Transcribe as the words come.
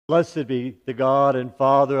Blessed be the God and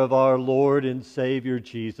Father of our Lord and Savior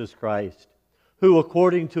Jesus Christ, who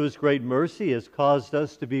according to his great mercy has caused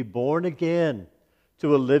us to be born again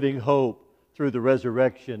to a living hope through the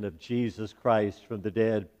resurrection of Jesus Christ from the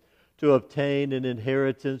dead, to obtain an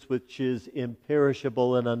inheritance which is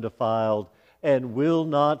imperishable and undefiled and will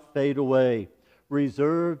not fade away,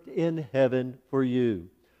 reserved in heaven for you,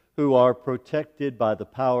 who are protected by the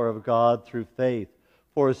power of God through faith,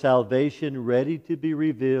 for a salvation ready to be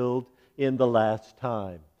revealed in the last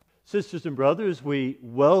time. Sisters and brothers, we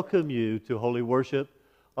welcome you to Holy Worship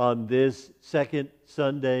on this second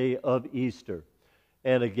Sunday of Easter.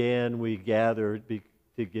 And again, we gather to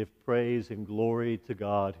give praise and glory to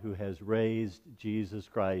God who has raised Jesus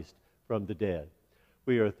Christ from the dead.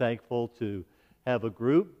 We are thankful to have a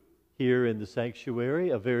group here in the sanctuary,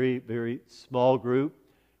 a very, very small group.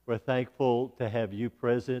 We're thankful to have you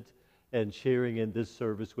present and sharing in this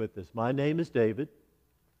service with us. My name is David.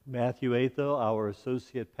 Matthew Atho, our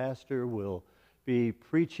associate pastor, will be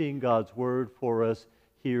preaching God's word for us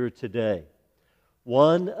here today.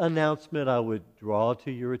 One announcement I would draw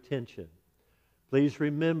to your attention. Please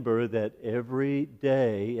remember that every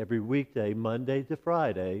day, every weekday, Monday to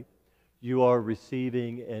Friday, you are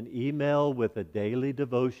receiving an email with a daily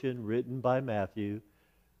devotion written by Matthew.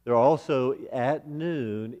 There also, at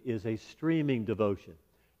noon, is a streaming devotion.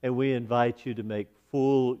 And we invite you to make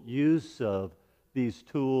full use of these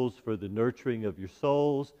tools for the nurturing of your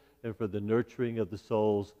souls and for the nurturing of the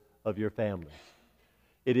souls of your families.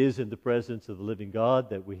 It is in the presence of the living God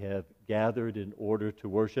that we have gathered in order to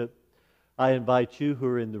worship. I invite you who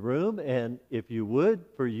are in the room, and if you would,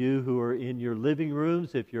 for you who are in your living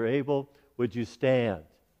rooms, if you're able, would you stand?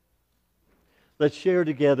 Let's share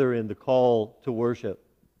together in the call to worship.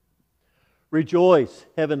 Rejoice,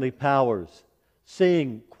 heavenly powers.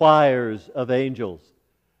 Sing, choirs of angels.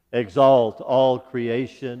 Exalt all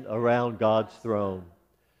creation around God's throne.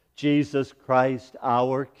 Jesus Christ,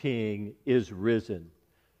 our King, is risen.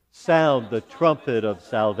 Sound the trumpet of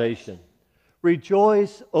salvation.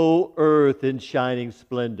 Rejoice, O earth, in shining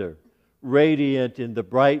splendor, radiant in the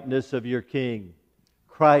brightness of your King.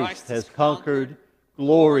 Christ has conquered,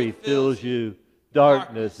 glory fills you,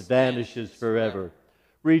 darkness vanishes forever.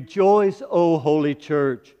 Rejoice, O holy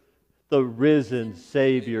church, the risen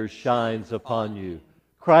Savior shines upon you.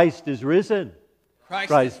 Christ is risen.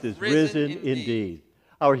 Christ is risen indeed.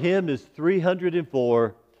 Our hymn is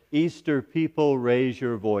 304, Easter People Raise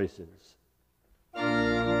Your Voices.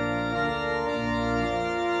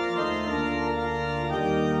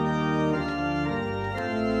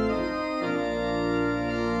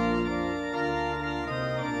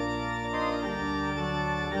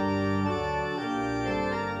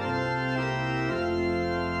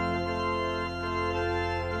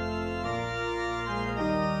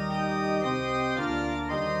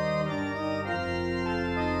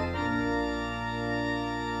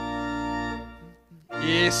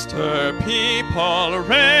 Easter people,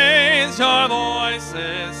 raise your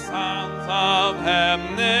voices, sounds of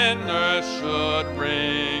heaven and earth should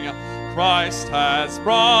ring. Christ has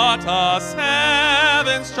brought us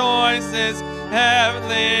heaven's choices,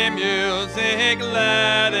 heavenly music,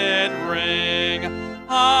 let it ring.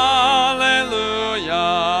 Hallelujah,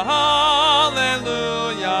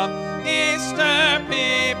 hallelujah, Easter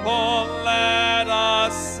people, let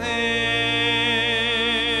us sing.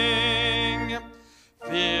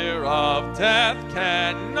 Death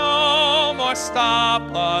can no more stop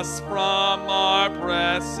us from our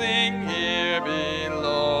pressing here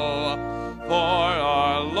below. For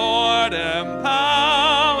our Lord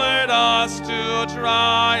empowered us to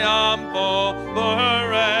triumph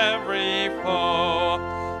over every foe.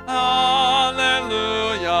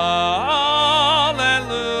 Hallelujah,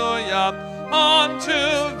 hallelujah, on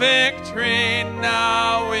to victory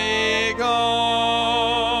now we go.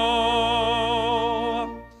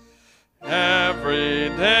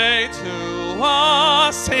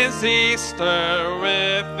 Is Easter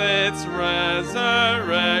with its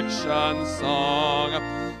resurrection song.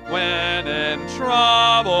 When in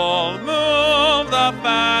trouble, move the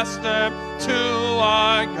faster to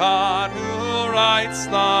our God who rights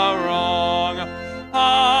the wrong.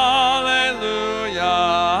 Hallelujah,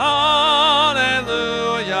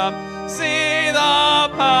 hallelujah, see the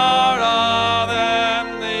power of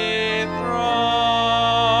heavenly thrones.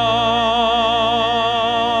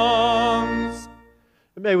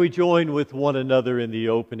 May we join with one another in the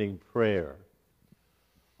opening prayer.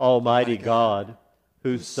 Almighty God,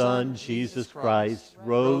 whose Son, Jesus Christ,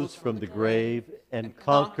 rose from the grave and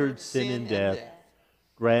conquered sin and death,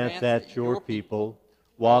 grant that your people,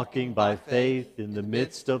 walking by faith in the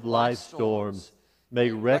midst of life's storms, may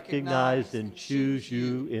recognize and choose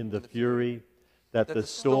you in the fury, that the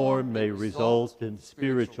storm may result in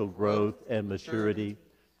spiritual growth and maturity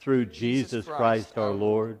through Jesus Christ our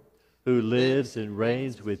Lord, who lives and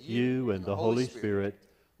reigns with you and the Holy Spirit,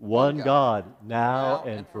 one God, now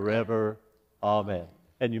and forever. Amen.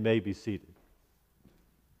 And you may be seated.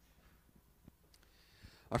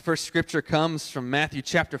 Our first scripture comes from Matthew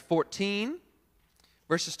chapter 14,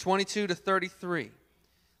 verses 22 to 33.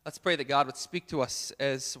 Let's pray that God would speak to us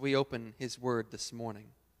as we open his word this morning.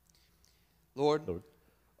 Lord,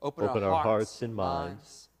 open our hearts and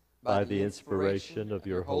minds by the inspiration of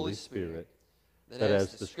your Holy Spirit, that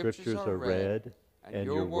as the scriptures are read and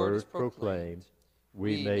your word proclaimed,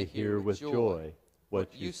 we may hear with joy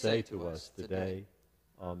what you say to us today.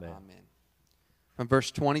 Amen. Amen. From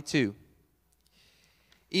verse 22.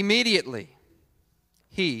 Immediately,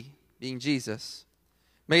 he, being Jesus,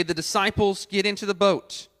 made the disciples get into the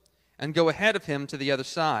boat and go ahead of him to the other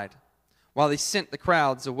side, while he sent the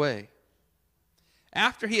crowds away.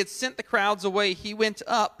 After he had sent the crowds away, he went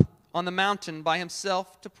up on the mountain by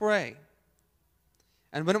himself to pray.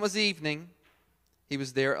 And when it was evening, he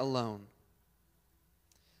was there alone.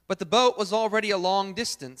 But the boat was already a long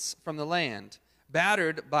distance from the land,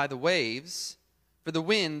 battered by the waves, for the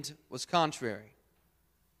wind was contrary.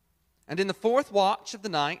 And in the fourth watch of the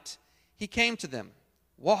night, he came to them,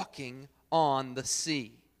 walking on the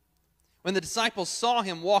sea. When the disciples saw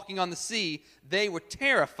him walking on the sea, they were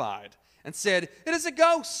terrified and said, "It is a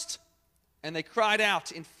ghost!" And they cried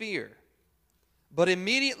out in fear. But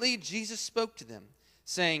immediately Jesus spoke to them,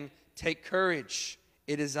 saying, "Take courage,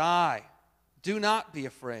 it is I. Do not be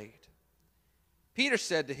afraid." Peter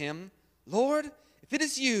said to him, "Lord, if it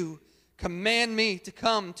is you, command me to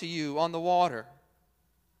come to you on the water."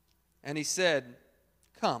 And he said,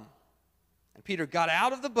 "Come." And Peter got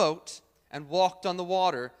out of the boat and walked on the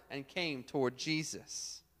water and came toward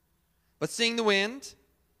Jesus. But seeing the wind,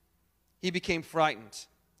 he became frightened,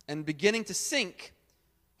 and beginning to sink,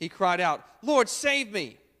 he cried out, "Lord, save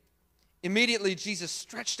me!" Immediately Jesus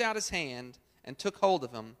stretched out his hand and took hold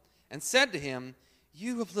of him and said to him,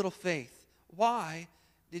 "You of little faith, why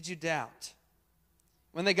did you doubt?"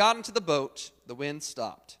 When they got into the boat, the wind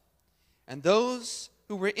stopped, and those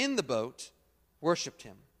who were in the boat worshipped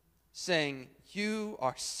him, saying, "You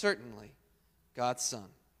are certainly God's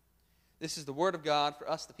Son." This is the word of God for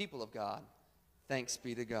us, the people of God. Thanks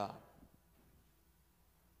be to God.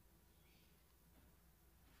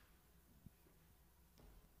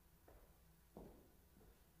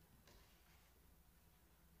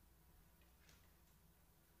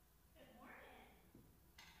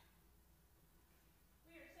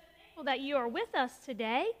 That you are with us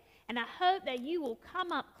today, and I hope that you will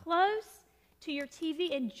come up close to your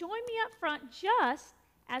TV and join me up front, just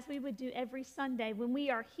as we would do every Sunday when we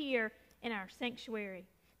are here in our sanctuary.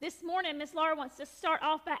 This morning, Miss Laura wants to start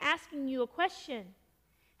off by asking you a question.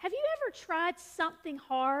 Have you ever tried something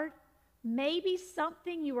hard, maybe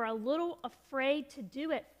something you were a little afraid to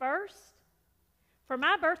do at first? For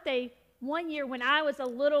my birthday one year when I was a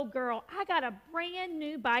little girl, I got a brand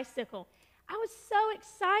new bicycle. I was so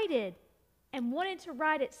excited and wanted to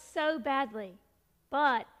ride it so badly,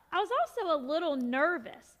 but I was also a little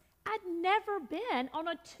nervous. I'd never been on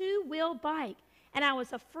a two-wheel bike, and I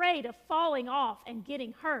was afraid of falling off and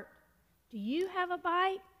getting hurt. Do you have a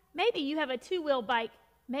bike? Maybe you have a two-wheel bike.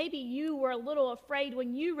 Maybe you were a little afraid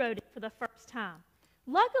when you rode it for the first time.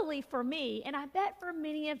 Luckily for me, and I bet for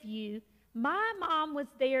many of you, my mom was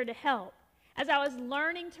there to help. As I was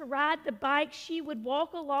learning to ride the bike, she would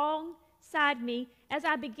walk alongside me as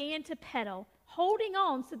I began to pedal, holding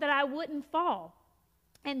on so that I wouldn't fall.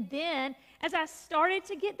 And then, as I started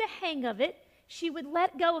to get the hang of it, she would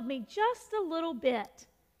let go of me just a little bit.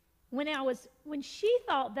 When she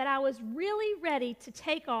thought that I was really ready to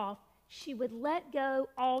take off, she would let go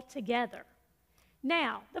altogether.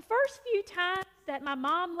 Now, the first few times that my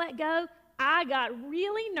mom let go, I got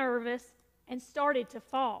really nervous and started to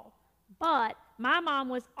fall. But my mom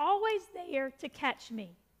was always there to catch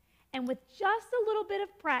me. And with just a little bit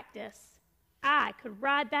of practice, I could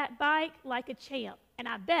ride that bike like a champ. And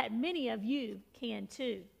I bet many of you can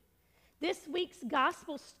too. This week's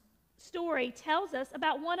gospel story tells us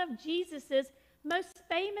about one of Jesus' most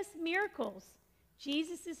famous miracles.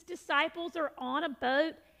 Jesus' disciples are on a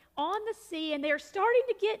boat on the sea, and they're starting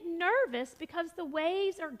to get nervous because the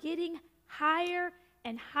waves are getting higher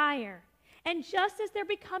and higher. And just as they're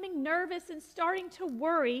becoming nervous and starting to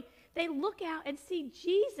worry, they look out and see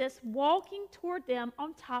Jesus walking toward them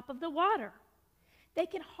on top of the water. They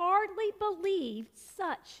can hardly believe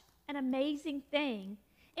such an amazing thing.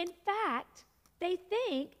 In fact, they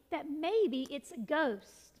think that maybe it's a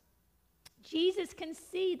ghost. Jesus can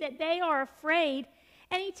see that they are afraid,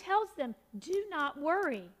 and he tells them, do not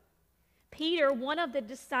worry. Peter, one of the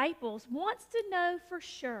disciples, wants to know for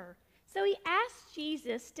sure, so he asks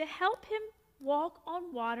Jesus to help him walk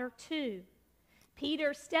on water too.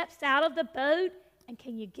 Peter steps out of the boat, and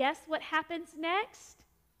can you guess what happens next?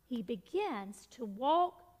 He begins to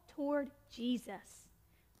walk toward Jesus.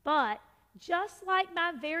 But just like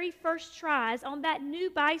my very first tries on that new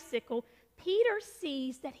bicycle, Peter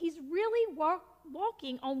sees that he's really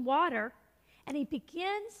walking on water, and he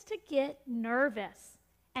begins to get nervous,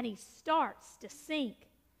 and he starts to sink.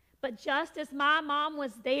 But just as my mom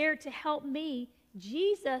was there to help me,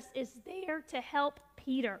 Jesus is there to help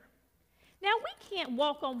Peter. Now, we can't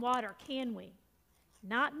walk on water, can we?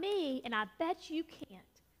 Not me, and I bet you can't.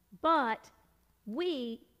 But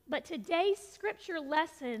today's scripture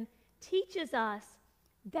lesson teaches us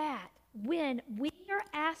that when we are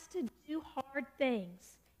asked to do hard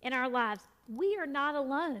things in our lives, we are not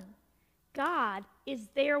alone. God is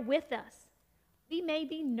there with us. We may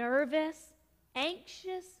be nervous,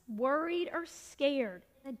 anxious, worried, or scared,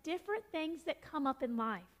 the different things that come up in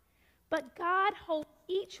life. But God holds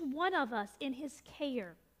each one of us in his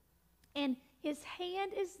care, and his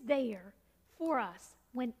hand is there for us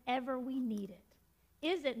whenever we need it.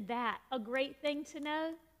 Isn't that a great thing to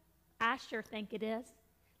know? I sure think it is.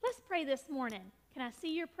 Let's pray this morning. Can I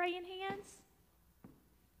see your praying hands?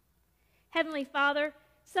 Heavenly Father,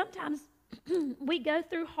 sometimes we go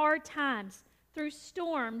through hard times, through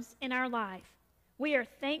storms in our life. We are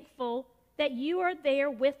thankful that you are there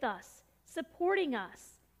with us, supporting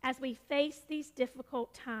us as we face these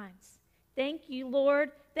difficult times. Thank you,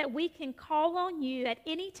 Lord, that we can call on you at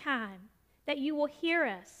any time, that you will hear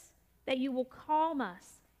us, that you will calm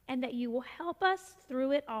us, and that you will help us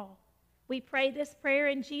through it all. We pray this prayer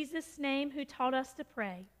in Jesus' name, who taught us to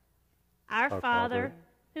pray. Our Father,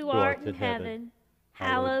 who art in heaven,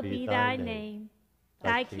 hallowed be thy name.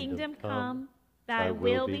 Thy kingdom come, thy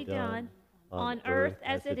will be done, on earth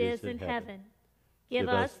as it is in heaven. Give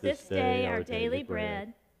us this day our daily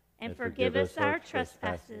bread, and forgive us our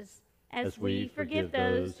trespasses, as we forgive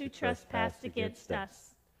those who trespass against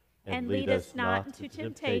us. And lead us not into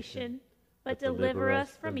temptation, but deliver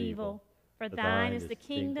us from evil. For thine is the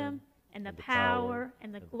kingdom, and the power,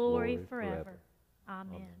 and the glory forever.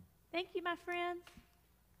 Amen. Thank you, my friends.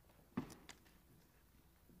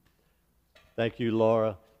 Thank you,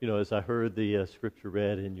 Laura. You know, as I heard the scripture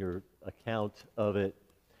read in your account of it,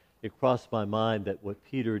 it crossed my mind that what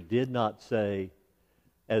Peter did not say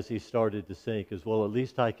as he started to sink is, well, at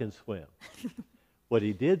least I can swim. What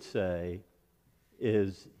he did say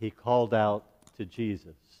is he called out to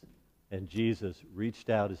Jesus, and Jesus reached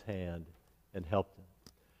out his hand and helped him.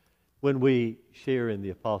 When we share in the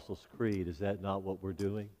Apostles' Creed, is that not what we're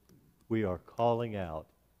doing? We are calling out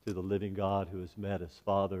to the living God who has met us,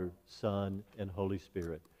 Father, Son, and Holy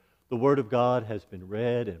Spirit. The Word of God has been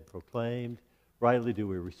read and proclaimed. Rightly do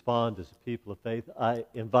we respond as a people of faith. I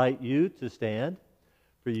invite you to stand.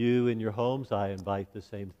 For you in your homes, I invite the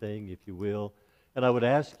same thing, if you will. And I would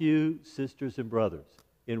ask you, sisters and brothers,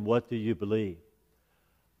 in what do you believe?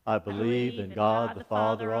 I believe in God the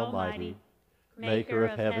Father Almighty, maker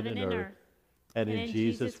of heaven and earth, and in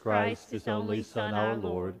Jesus Christ, his only Son, our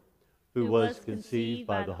Lord, who was conceived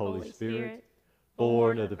by the Holy Spirit,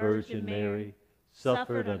 born of the Virgin Mary,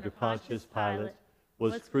 suffered under Pontius Pilate,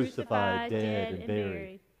 was crucified, dead, and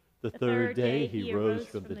buried. The third day he rose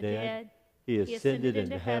from the dead. He ascended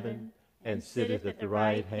into heaven, and sitteth at the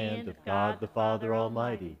right hand of God the Father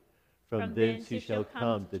Almighty. From thence he shall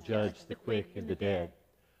come to judge the quick and the dead.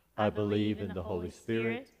 I believe in the Holy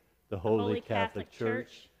Spirit, the Holy Catholic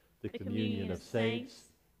Church, the communion of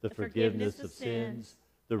saints, the forgiveness of sins,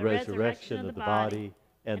 the resurrection of the body,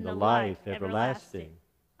 and the life everlasting.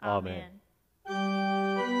 Amen.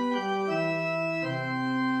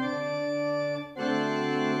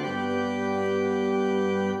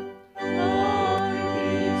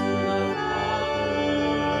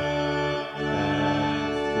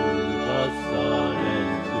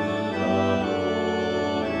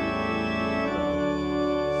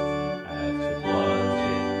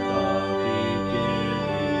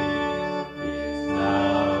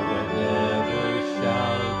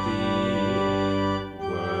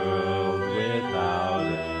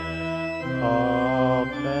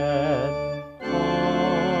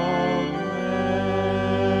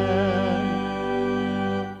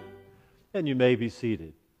 And you may be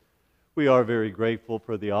seated. We are very grateful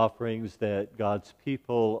for the offerings that God's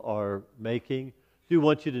people are making. Do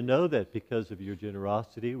want you to know that because of your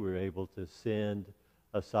generosity, we're able to send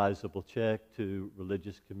a sizable check to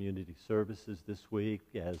Religious Community Services this week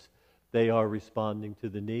as they are responding to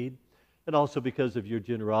the need. And also because of your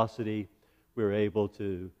generosity, we're able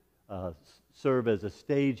to serve as a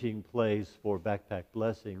staging place for Backpack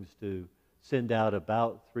Blessings to send out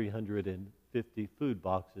about 350 food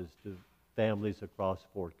boxes to families across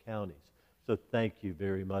 4 counties. So thank you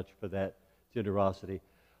very much for that generosity.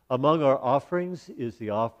 Among our offerings is the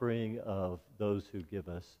offering of those who give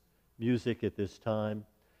us music at this time.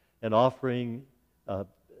 An offering,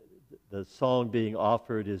 the song being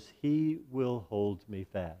offered is "He Will Hold Me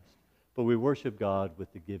Fast." But we worship God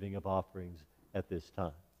with the giving of offerings at this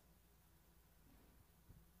time.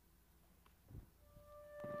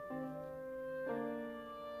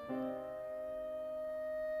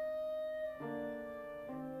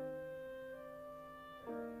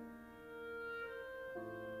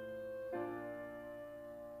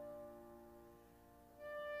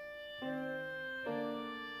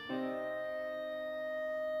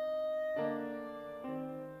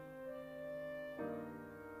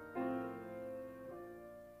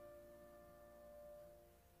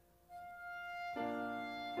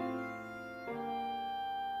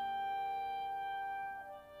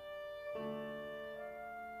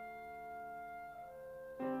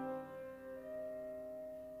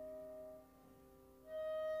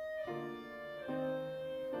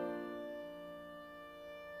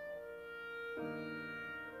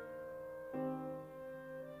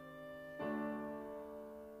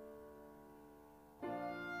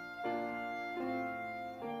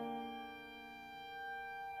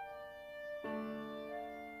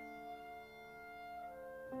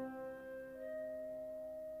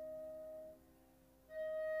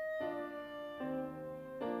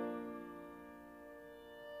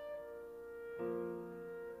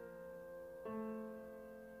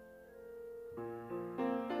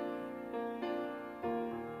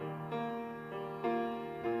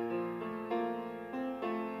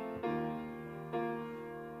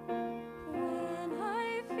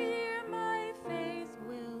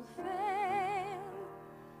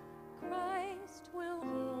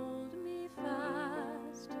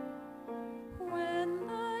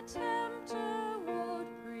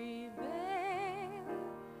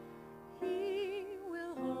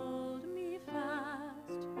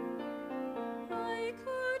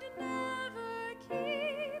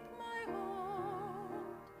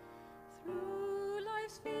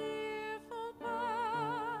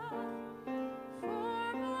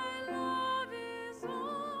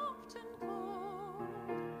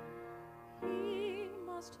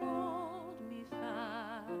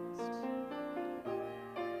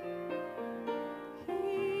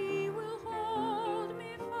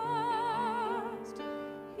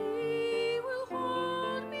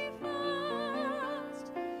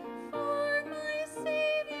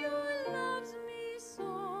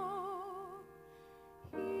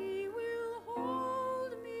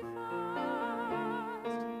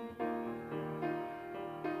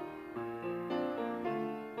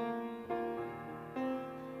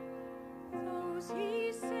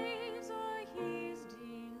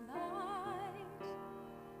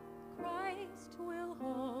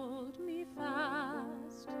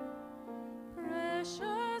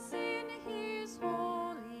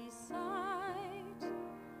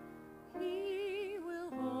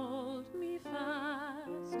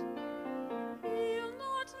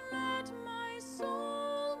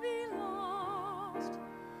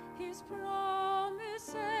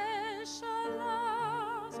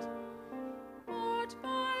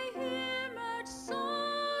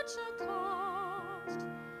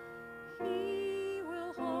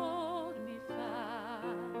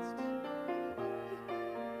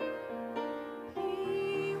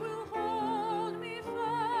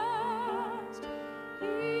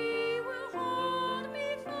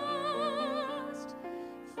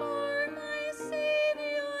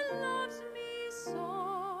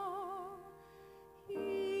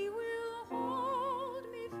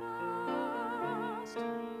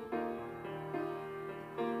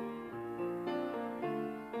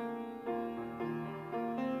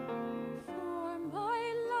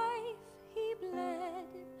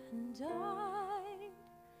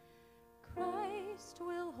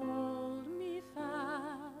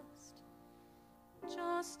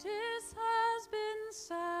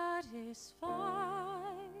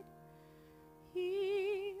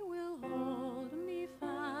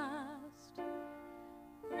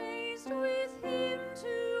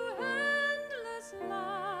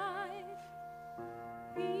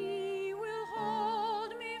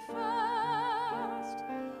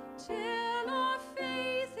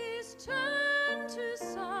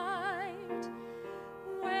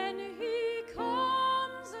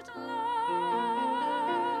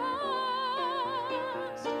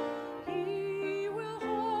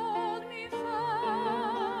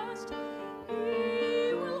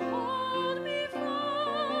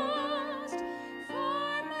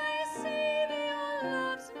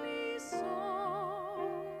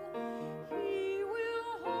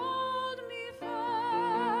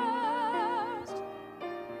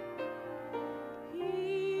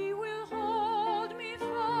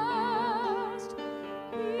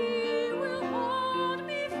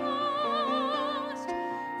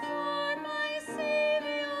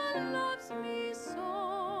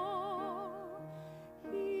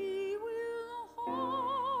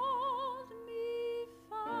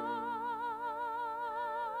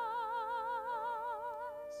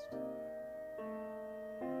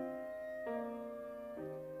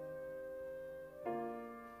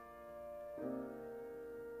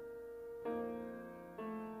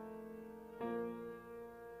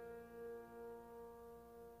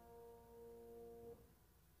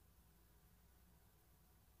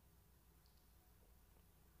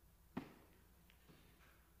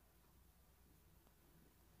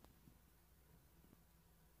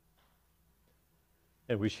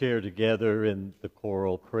 And we share together in the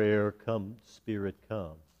choral prayer, Come, Spirit,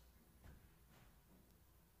 come.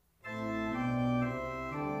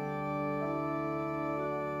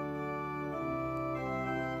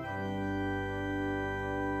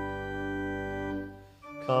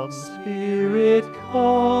 Come, Spirit, come,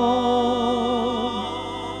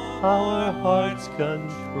 our hearts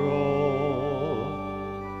control,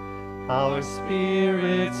 our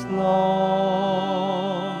spirits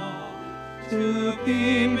long to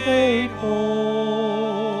be made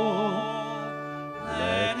whole.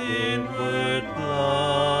 Let inward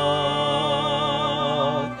love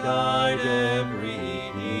guide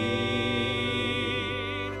every need.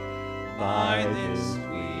 By this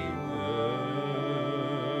we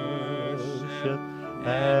worship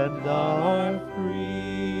and are free.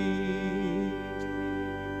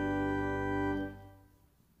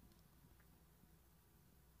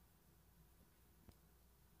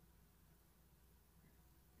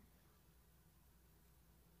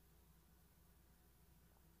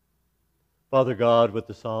 Father God, with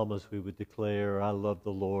the psalmist we would declare, I love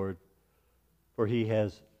the Lord, for he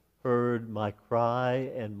has heard my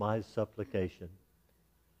cry and my supplication.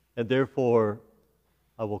 And therefore,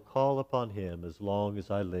 I will call upon him as long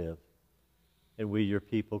as I live. And we, your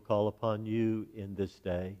people, call upon you in this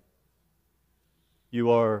day.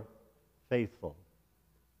 You are faithful,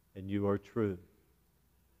 and you are true.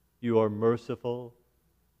 You are merciful.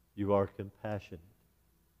 You are compassionate.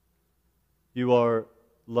 You are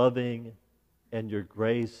loving, and your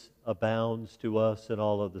grace abounds to us in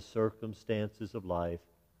all of the circumstances of life.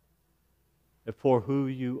 And for who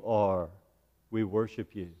you are, we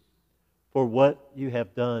worship you. For what you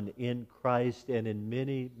have done in Christ and in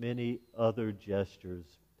many, many other gestures,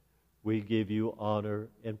 we give you honor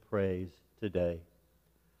and praise today.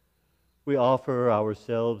 We offer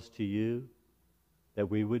ourselves to you that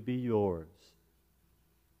we would be yours.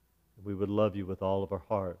 We would love you with all of our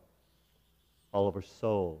heart, all of our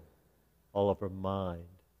soul, all of our mind,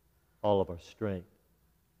 all of our strength.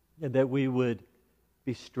 And that we would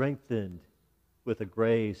be strengthened with a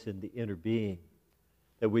grace in the inner being,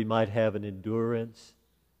 that we might have an endurance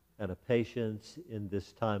and a patience in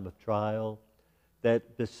this time of trial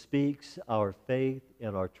that bespeaks our faith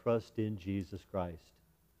and our trust in Jesus Christ.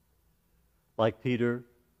 Like Peter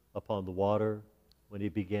upon the water when he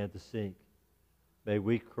began to sink, may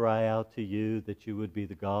we cry out to you that you would be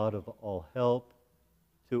the God of all help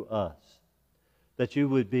to us, that you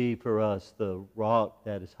would be for us the rock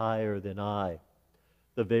that is higher than I,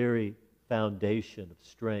 the very foundation of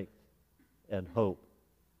strength and hope.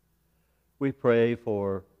 We pray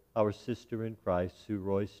for our sister in Christ, Sue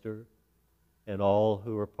Royster, and all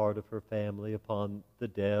who are part of her family upon the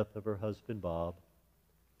death of her husband, Bob.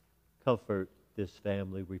 Comfort this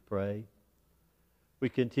family, we pray. We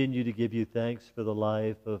continue to give you thanks for the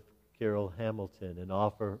life of Carol Hamilton and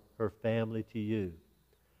offer her family to you.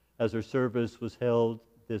 As her service was held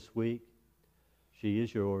this week, she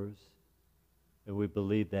is yours, and we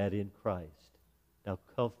believe that in Christ. Now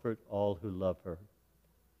comfort all who love her.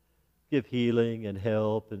 Give healing and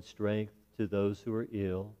help and strength to those who are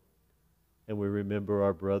ill. And we remember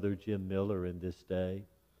our brother Jim Miller in this day,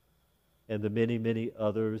 and the many, many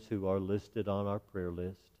others who are listed on our prayer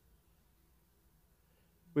list.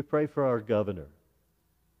 We pray for our governor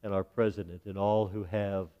and our president and all who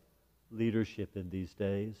have leadership in these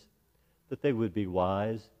days, that they would be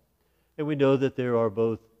wise. And we know that there are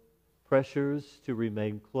both pressures to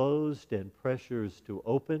remain closed and pressures to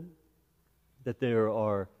open, that there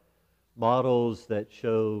are models that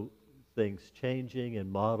show things changing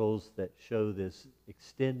and models that show this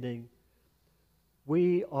extending.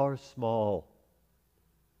 We are small,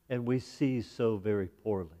 and we see so very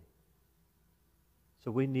poorly.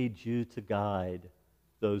 So we need you to guide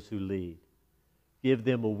those who lead. Give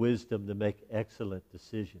them a wisdom to make excellent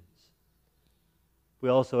decisions. We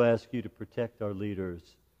also ask you to protect our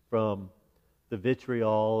leaders from the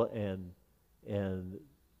vitriol and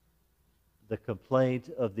the complaint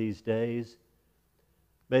of these days.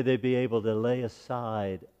 May they be able to lay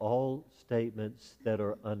aside all statements that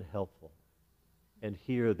are unhelpful and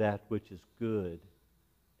hear that which is good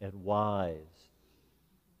and wise,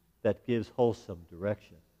 that gives wholesome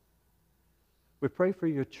direction. We pray for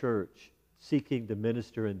your church seeking to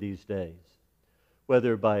minister in these days,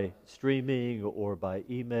 whether by streaming or by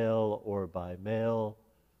email or by mail,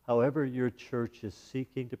 however your church is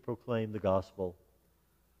seeking to proclaim the gospel.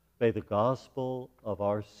 May the gospel of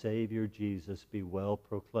our Savior Jesus be well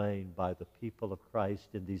proclaimed by the people of Christ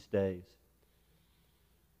in these days.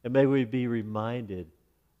 And may we be reminded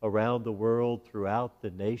around the world, throughout the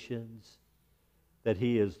nations, that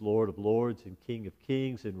he is Lord of lords and King of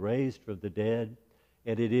kings and raised from the dead,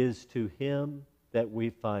 and it is to him that we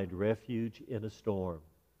find refuge in a storm.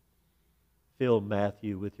 Fill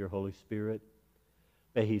Matthew with your Holy Spirit.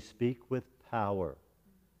 May he speak with power.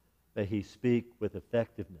 May he speak with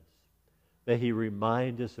effectiveness. May he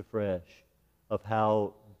remind us afresh of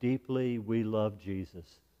how deeply we love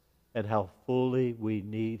Jesus and how fully we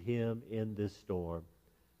need him in this storm.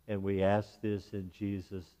 And we ask this in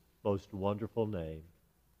Jesus' most wonderful name.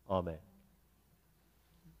 Amen.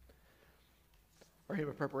 Our hymn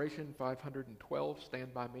of preparation, 512,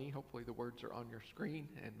 Stand By Me. Hopefully the words are on your screen,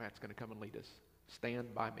 and Matt's going to come and lead us.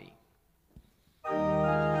 Stand By Me.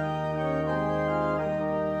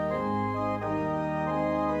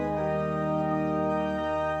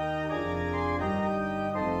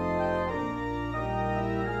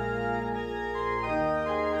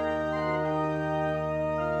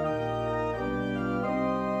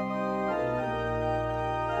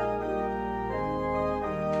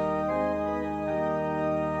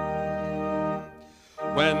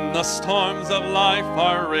 When the storms of life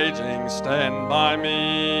are raging, stand by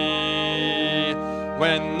me.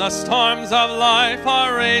 When the storms of life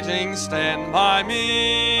are raging, stand by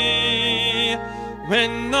me.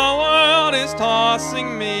 When the world is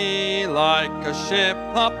tossing me like a ship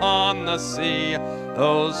upon the sea,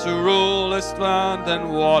 those who rule this land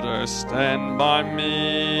and water, stand by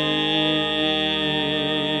me.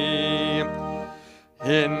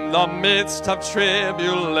 In the midst of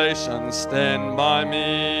tribulation, stand by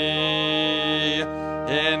me.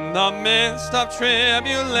 In the midst of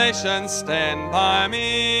tribulation, stand by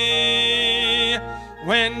me.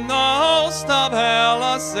 When the host of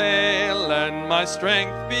hell assail and my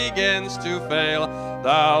strength begins to fail,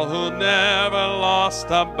 thou who never lost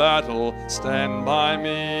a battle, stand by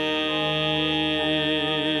me.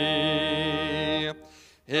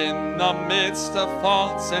 In the midst of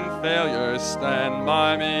faults and failures, stand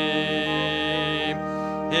by me.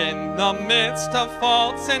 In the midst of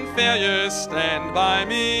faults and failures, stand by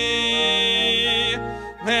me.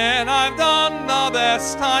 When I've done the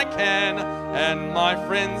best I can and my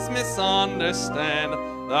friends misunderstand,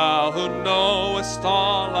 thou who knowest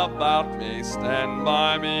all about me, stand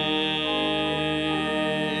by me.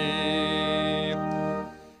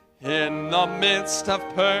 In the midst of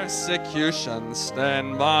persecution,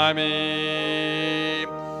 stand by me.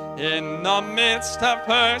 In the midst of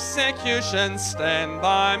persecution, stand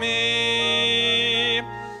by me.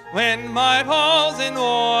 When my foes in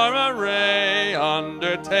war array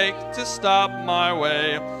undertake to stop my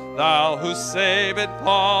way, thou who saved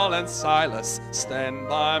Paul and Silas, stand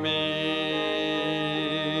by me.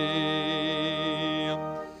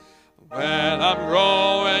 When I'm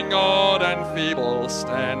growing old and feeble,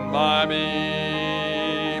 stand by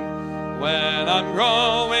me. When I'm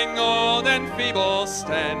growing old and feeble,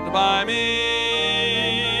 stand by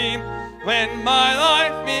me. When my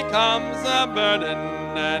life becomes a burden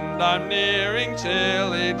and I'm nearing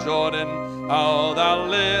chilly Jordan, oh, thou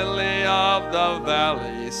lily of the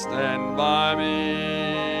valley, stand by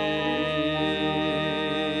me.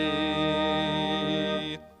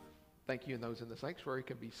 Thank you, and those in the sanctuary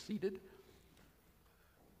can be seated.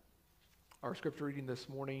 Our scripture reading this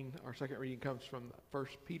morning, our second reading comes from 1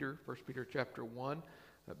 Peter chapter 1,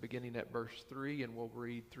 beginning at verse 3, and we'll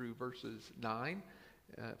read through verses 9,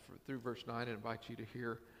 through verse 9, and invite you to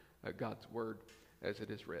hear God's word as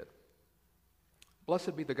it is read.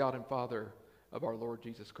 Blessed be the God and Father of our Lord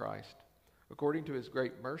Jesus Christ. According to his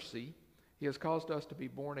great mercy, he has caused us to be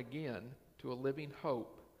born again to a living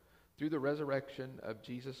hope through the resurrection of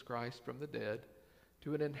Jesus Christ from the dead,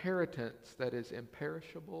 to an inheritance that is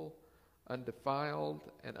imperishable, undefiled,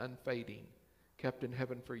 and unfading, kept in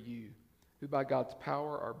heaven for you, who by God's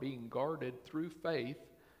power are being guarded through faith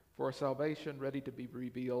for a salvation ready to be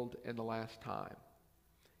revealed in the last time.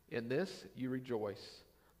 In this you rejoice,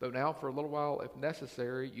 though now for a little while, if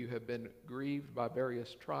necessary, you have been grieved by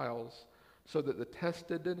various trials, so that the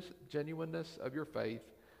tested genuineness of your faith,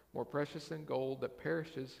 more precious than gold that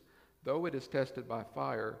perishes, though it is tested by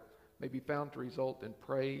fire, may be found to result in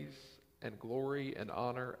praise and glory and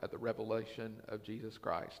honor at the revelation of Jesus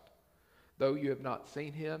Christ. Though you have not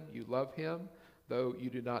seen him, you love him. Though you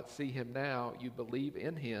do not see him now, you believe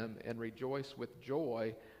in him and rejoice with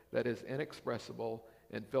joy that is inexpressible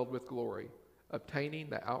and filled with glory, obtaining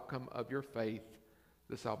the outcome of your faith,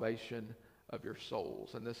 the salvation of your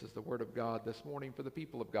souls. And this is the word of God this morning for the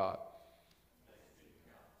people of God.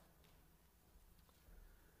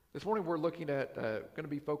 This morning we're looking at, going to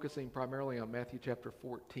be focusing primarily on Matthew chapter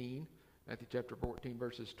 14. Matthew chapter 14,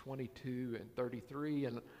 verses 22 and 33.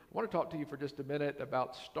 And I want to talk to you for just a minute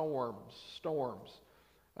about storms.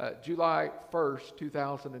 July 1st,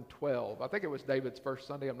 2012. I think it was David's first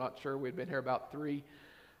Sunday. I'm not sure. We'd been here about 3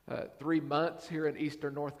 months here in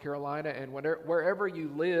eastern North Carolina. And wherever you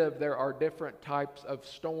live, there are different types of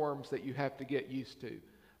storms that you have to get used to.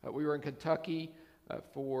 We were in Kentucky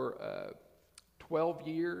for 12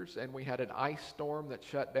 years, and we had an ice storm that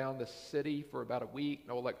shut down the city for about a week.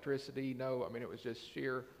 No electricity, it was just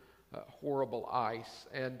sheer horrible ice.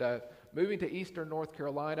 And moving to eastern North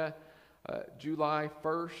Carolina, July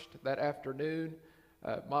 1st, that afternoon,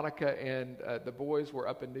 Monica and the boys were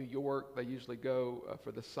up in New York. They usually go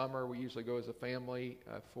for the summer. We usually go as a family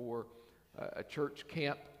for a church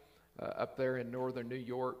camp up there in northern New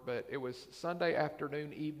York. But it was Sunday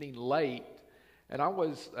afternoon, evening late, and I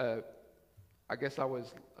was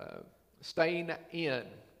staying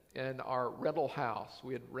in our rental house.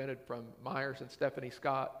 We had rented from Myers and Stephanie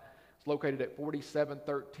Scott. It's located at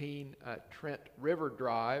 4713 Trent River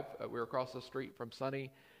Drive. We were across the street from Sonny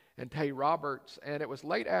and Tay Roberts, and it was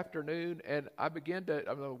late afternoon, and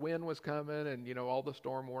the wind was coming, and all the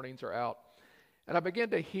storm warnings are out, and I began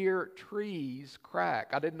to hear trees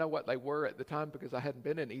crack. I didn't know what they were at the time because I hadn't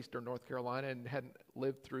been in eastern North Carolina and hadn't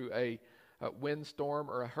lived through a windstorm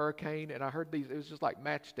or a hurricane, and I heard these. It was just like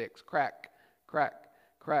matchsticks, crack, crack,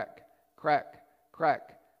 crack, crack,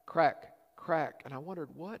 crack, crack, crack, and I wondered,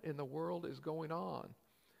 what in the world is going on?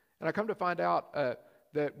 And I come to find out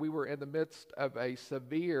that we were in the midst of a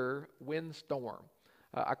severe windstorm.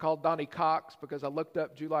 I called Donnie Cox because I looked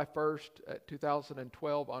up July 1st,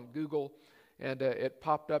 2012 on Google, and it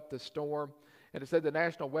popped up the storm, and it said the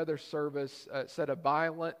National Weather Service said a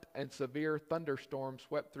violent and severe thunderstorm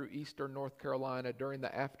swept through eastern North Carolina during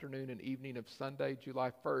the afternoon and evening of Sunday,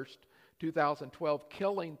 July 1st, 2012,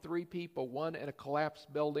 killing 3 people, 1 in a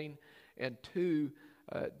collapsed building and 2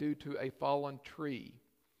 due to a fallen tree.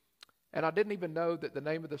 And I didn't even know that the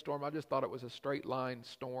name of the storm. I just thought it was a straight line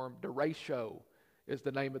storm. Derecho is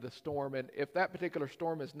the name of the storm. And if that particular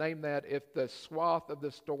storm is named that, if the swath of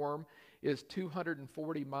the storm is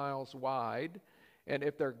 240 miles wide, and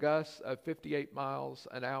if they're gusts of 58 miles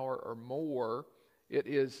an hour or more, it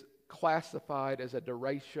is classified as a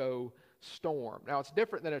derecho storm. Now, it's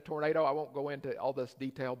different than a tornado. I won't go into all this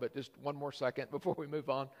detail, but just one more second before we move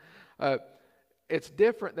on. It's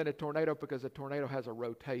different than a tornado because a tornado has a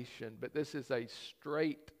rotation, but this is a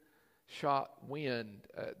straight shot wind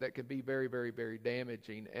that can be very, very, very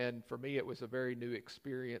damaging. And for me, it was a very new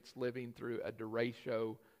experience living through a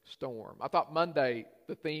derecho storm. I thought Monday,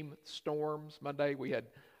 the theme storms, Monday we had,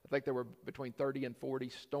 I think there were between 30 and 40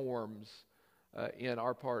 storms in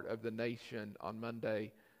our part of the nation on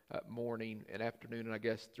Monday morning and afternoon, and I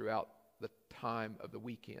guess throughout the time of the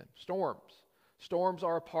weekend. Storms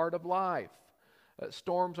are a part of life.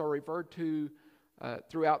 Storms are referred to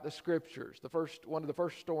throughout the Scriptures. One of the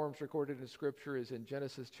first storms recorded in Scripture is in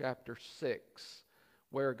Genesis chapter 6,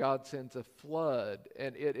 where God sends a flood,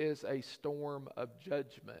 and it is a storm of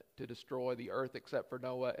judgment to destroy the earth except for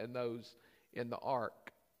Noah and those in the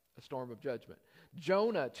ark. A storm of judgment.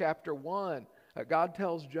 Jonah chapter 1, God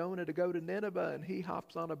tells Jonah to go to Nineveh, and he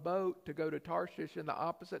hops on a boat to go to Tarshish in the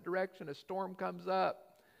opposite direction. A storm comes up.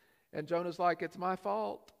 And Jonah's like, it's my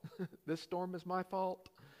fault. This storm is my fault.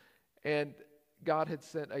 And God had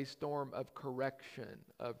sent a storm of correction,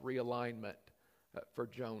 of realignment for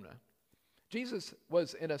Jonah. Jesus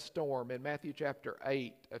was in a storm in Matthew chapter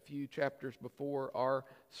 8, a few chapters before our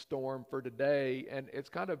storm for today. And it's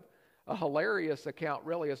kind of a hilarious account.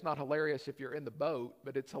 Really, it's not hilarious if you're in the boat,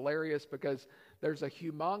 but it's hilarious because there's a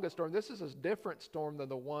humongous storm. This is a different storm than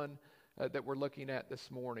the one that we're looking at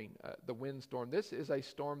this morning, the windstorm. This is a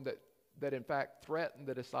storm that in fact threatened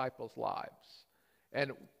the disciples' lives.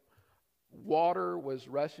 And water was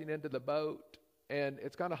rushing into the boat, and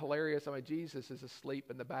it's kind of hilarious. Jesus is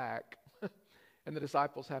asleep in the back, and the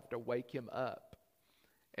disciples have to wake him up.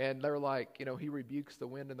 And they're like, he rebukes the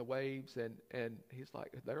wind and the waves, and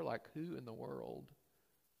they're like, who in the world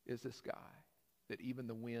is this guy that even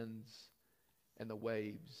the winds and the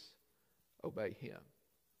waves obey him?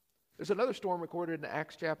 There's another storm recorded in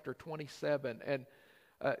Acts chapter 27, and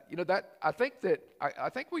I think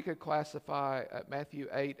we could classify Matthew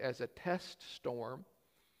 8 as a test storm.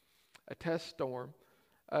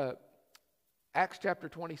 Acts chapter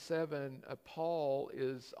 27, Paul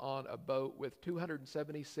is on a boat with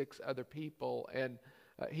 276 other people, and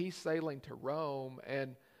he's sailing to Rome,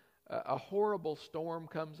 and a horrible storm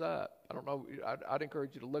comes up. I don't know. I'd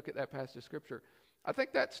encourage you to look at that passage of Scripture. I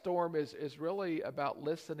think that storm is really about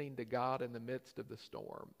listening to God in the midst of the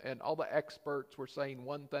storm. And all the experts were saying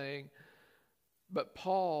one thing, but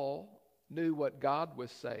Paul knew what God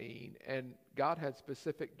was saying, and God had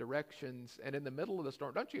specific directions. And in the middle of the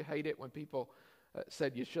storm, don't you hate it when people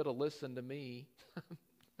said, "You should have listened to me."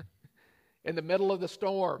 In the middle of the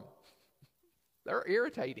storm. They're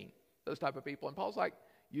irritating, those type of people. And Paul's like,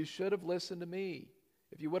 you should have listened to me.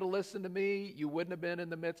 If you would have listened to me, you wouldn't have been in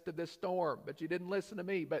the midst of this storm. But you didn't listen to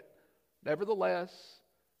me. But nevertheless,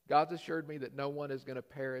 God's assured me that no one is going to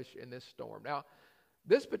perish in this storm. Now,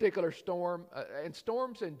 this particular storm, and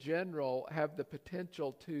storms in general, have the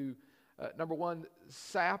potential to, number one,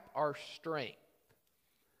 sap our strength.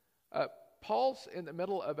 Paul's in the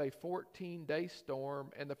middle of a 14-day storm,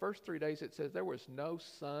 and the first 3 days it says there was no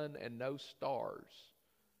sun and no stars.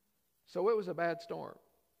 So it was a bad storm.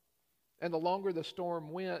 And the longer the storm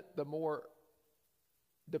went, the more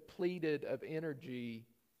depleted of energy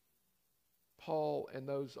Paul and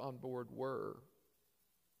those on board were.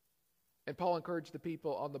 And Paul encouraged the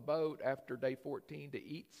people on the boat after day 14 to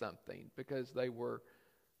eat something because they were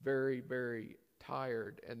very, very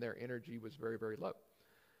tired and their energy was very, very low.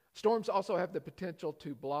 Storms also have the potential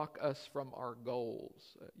to block us from our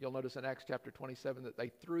goals. You'll notice in Acts chapter 27 that they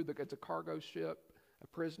threw it's a cargo ship, a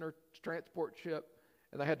prisoner transport ship,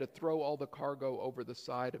 and they had to throw all the cargo over the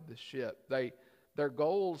side of the ship. Their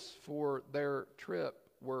goals for their trip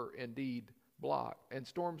were indeed blocked. And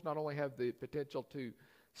storms not only have the potential to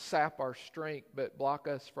sap our strength, but block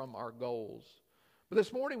us from our goals. But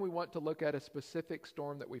this morning we want to look at a specific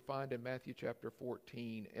storm that we find in Matthew chapter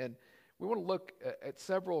 14. And we want to look at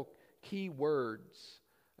several key words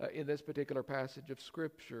in this particular passage of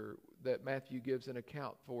Scripture that Matthew gives an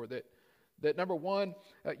account for. That number one,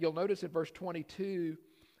 you'll notice in verse 22,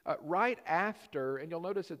 right after, and you'll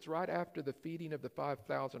notice it's right after the feeding of the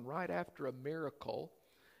 5,000, right after a miracle,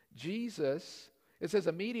 Jesus, it says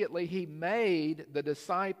immediately he made the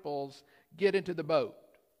disciples get into the boat.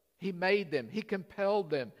 He made them. He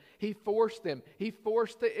compelled them. He forced them. He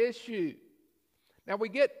forced the issue. Now we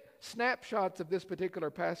get snapshots of this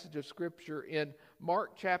particular passage of Scripture in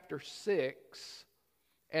Mark chapter 6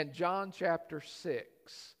 and John chapter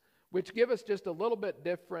 6, which give us just a little bit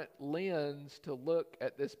different lens to look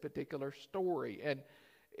at this particular story. And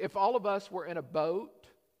if all of us were in a boat,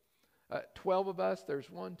 12 of us,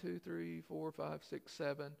 there's 1, 2, 3, 4, 5, 6,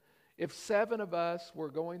 7. If 7 of us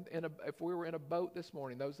were if we were in a boat this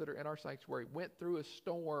morning, those that are in our sanctuary, went through a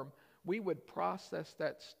storm, we would process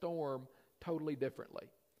that storm totally differently.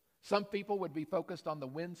 Some people would be focused on the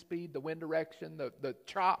wind speed, the wind direction, the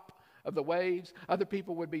chop of the waves. Other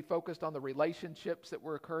people would be focused on the relationships that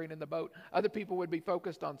were occurring in the boat. Other people would be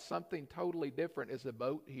focused on something totally different. Is the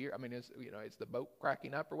boat here? Is the boat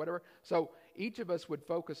cracking up or whatever? So each of us would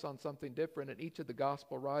focus on something different, and each of the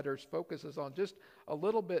gospel writers focuses on just a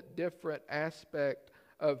little bit different aspect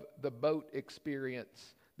of the boat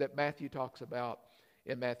experience that Matthew talks about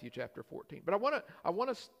in Matthew chapter 14. But I want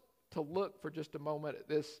us to look for just a moment at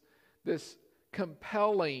this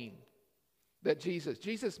compelling that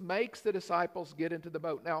Jesus makes the disciples get into the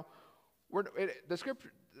boat. Now, the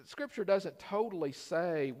scripture doesn't totally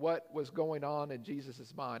say what was going on in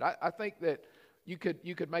Jesus' mind. I think that you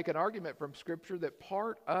could make an argument from Scripture that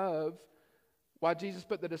part of why Jesus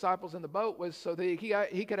put the disciples in the boat was so that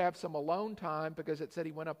he could have some alone time, because it said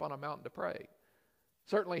he went up on a mountain to pray.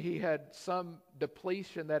 Certainly he had some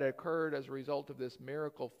depletion that occurred as a result of this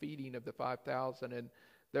miracle feeding of the 5,000, and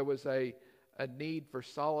there was a need for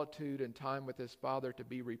solitude and time with his Father to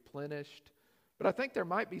be replenished. But I think there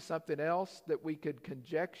might be something else that we could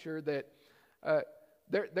conjecture, that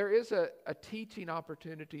there is a teaching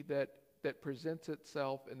opportunity that presents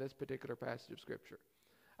itself in this particular passage of Scripture.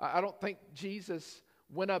 I don't think Jesus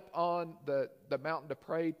went up on the mountain to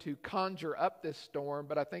pray to conjure up this storm,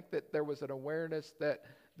 but I think that there was an awareness that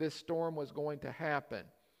this storm was going to happen.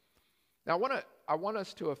 Now, I want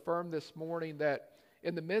us to affirm this morning that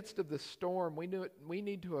in the midst of the storm, we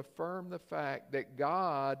need to affirm the fact that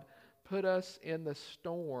God put us in the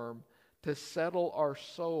storm to settle our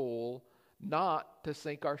soul, not to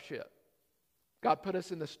sink our ship. God put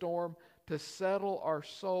us in the storm to settle our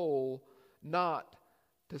soul, not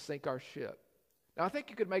to sink our ship. Now, I think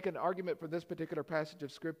you could make an argument for this particular passage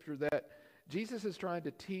of Scripture that Jesus is trying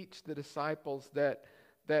to teach the disciples that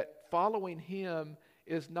following him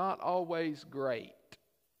is not always great.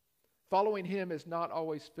 Following him is not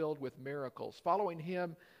always filled with miracles. Following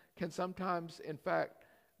him can sometimes, in fact,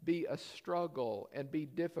 be a struggle and be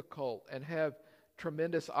difficult and have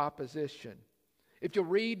tremendous opposition. If you'll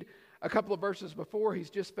read a couple of verses before, he's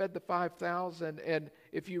just fed the 5,000, and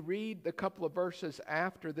if you read the couple of verses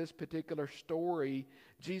after this particular story,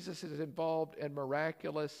 Jesus is involved in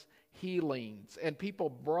miraculous healings, and people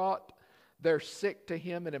brought their sick to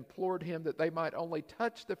him and implored him that they might only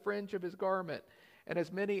touch the fringe of his garment, and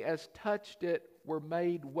as many as touched it were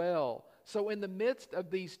made well. So in the midst of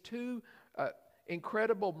these two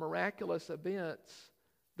incredible, miraculous events,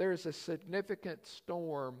 there's a significant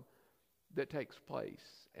storm that takes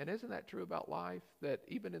place. And isn't that true about life? That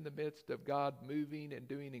even in the midst of God moving and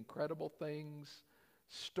doing incredible things,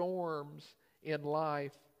 storms in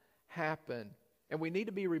life happen. And we need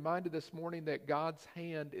to be reminded this morning that God's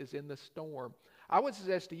hand is in the storm. I would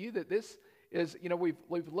suggest to you that this is,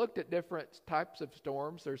 we've looked at different types of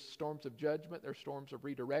storms. There's storms of judgment. There's storms of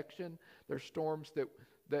redirection. There's storms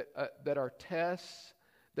that are tests.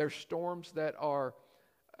 There's storms that are,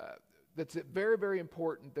 that's very, very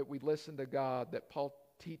important that we listen to God, that Paul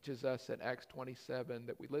teaches us in Acts 27,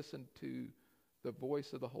 that we listen to the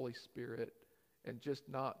voice of the Holy Spirit and just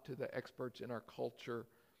not to the experts in our culture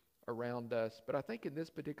around us. But I think in this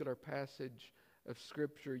particular passage of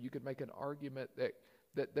Scripture, you could make an argument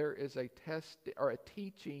that there is a test or a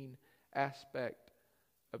teaching aspect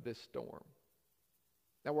of this storm.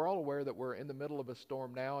 Now, we're all aware that we're in the middle of a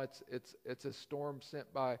storm now. It's a storm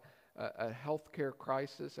sent by a healthcare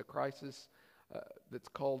crisis, a crisis that's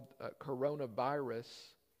called coronavirus.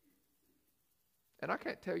 And I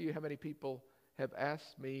can't tell you how many people have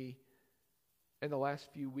asked me in the last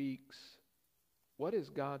few weeks, what is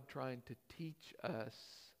God trying to teach us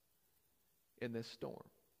in this storm?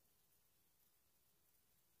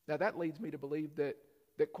 Now that leads me to believe that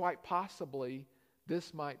quite possibly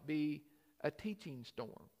this might be a teaching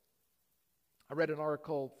storm. I read an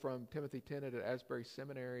article from Timothy Tennant at Asbury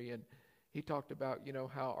Seminary, and he talked about,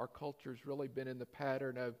 how our culture's really been in the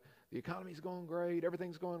pattern of the economy's going great,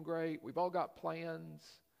 everything's going great, we've all got plans,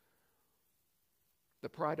 the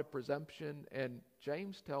pride of presumption. And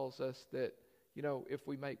James tells us that, if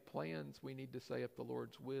we make plans, we need to say if the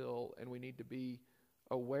Lord's will, and we need to be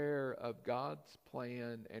aware of God's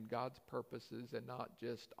plan and God's purposes and not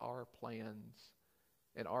just our plans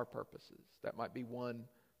and our purposes. That might be one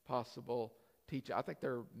possible teaching. I think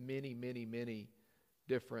there are many, many, many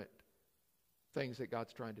different things that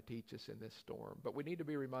God's trying to teach us in this storm. But we need to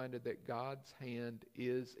be reminded that God's hand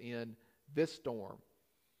is in this storm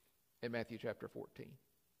in Matthew chapter 14.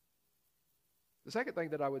 The second thing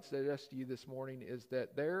that I would suggest to you this morning is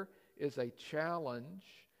that there is a challenge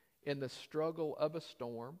in the struggle of a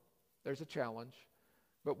storm. There's a challenge,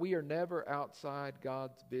 but we are never outside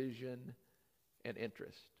God's vision and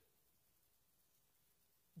interest.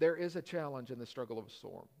 There is a challenge in the struggle of a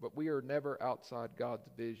storm, but we are never outside God's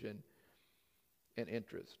vision and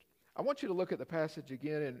interest. I want you to look at the passage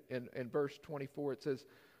again in verse 24. It says,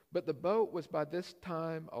 "But the boat was by this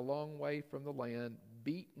time a long way from the land,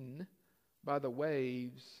 beaten by the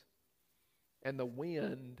waves, and the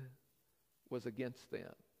wind was against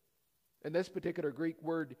them." In this particular Greek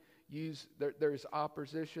word used, there's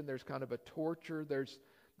opposition, there's kind of a torture, there's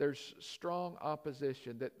strong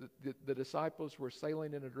opposition, that the disciples were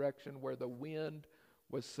sailing in a direction where the wind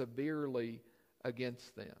was severely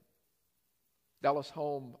against them. Dallas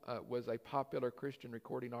Holm was a popular Christian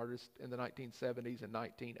recording artist in the 1970s and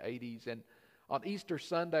 1980s. And on Easter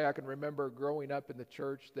Sunday, I can remember growing up in the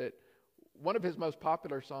church that one of his most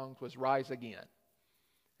popular songs was Rise Again.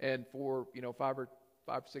 And for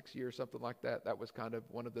 5-6 years, something like that, that was kind of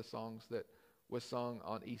one of the songs that was sung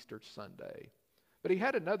on Easter Sunday. But he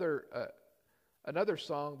had another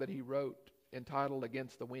song that he wrote entitled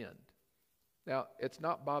Against the Wind. Now, it's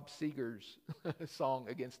not Bob Seger's song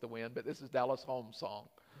Against the Wind, but this is Dallas Holm's song,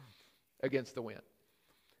 Against the Wind.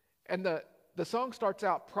 And the song starts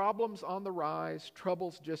out, "Problems on the rise,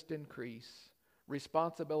 troubles just increase,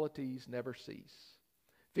 responsibilities never cease.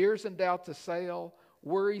 Fears and doubts assail,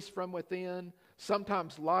 worries from within.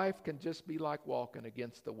 Sometimes life can just be like walking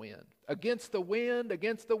against the wind. Against the wind,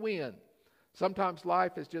 against the wind. Sometimes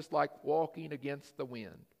life is just like walking against the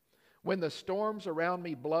wind. When the storms around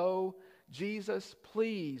me blow, Jesus,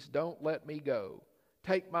 please don't let me go.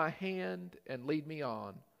 Take my hand and lead me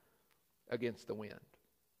on against the wind."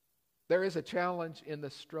 There is a challenge in the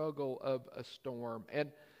struggle of a storm.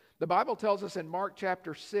 And the Bible tells us in Mark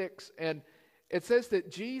chapter 6, and it says that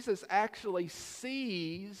Jesus actually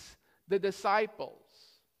sees the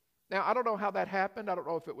disciples. Now, I don't know how that happened. I don't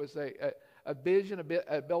know if it was a vision,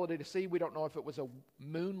 ability to see. We don't know if it was a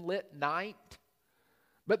moonlit night.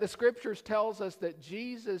 But the Scriptures tells us that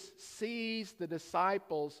Jesus sees the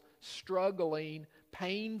disciples struggling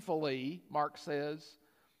painfully, Mark says,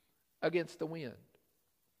 against the wind.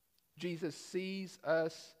 Jesus sees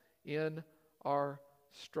us in our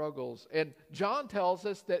struggles. And John tells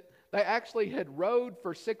us that they actually had rowed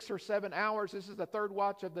for 6 or 7 hours. This is the third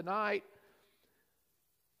watch of the night.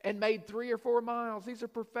 And made 3 or 4 miles. These are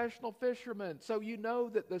professional fishermen. So you know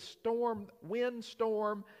that the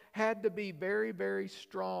windstorm had to be very, very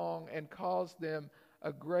strong and caused them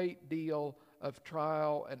a great deal of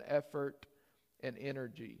trial and effort and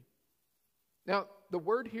energy. Now, the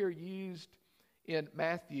word here used in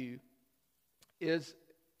Matthew is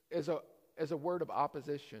a word of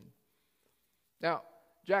opposition. Now,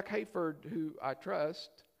 Jack Hayford, who I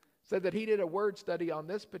trust, said that he did a word study on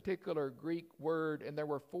this particular Greek word, and there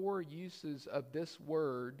were 4 uses of this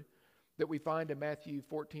word that we find in Matthew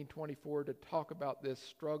 14:24 to talk about this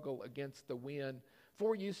struggle against the wind.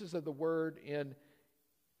 4 uses of the word in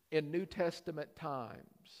New Testament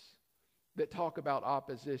times that talk about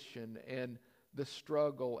opposition and the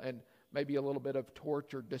struggle and maybe a little bit of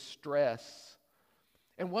torture, distress.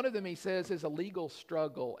 And one of them, he says, is a legal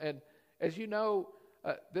struggle. And as you know,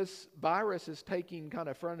 this virus is taking kind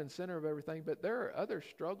of front and center of everything, but there are other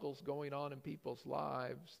struggles going on in people's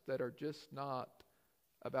lives that are just not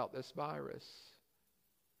about this virus.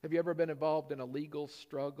 Have you ever been involved in a legal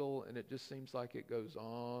struggle and it just seems like it goes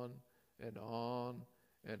on and on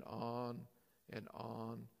and on and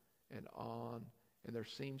on and on, and there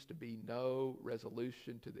seems to be no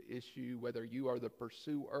resolution to the issue, whether you are the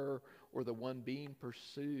pursuer or the one being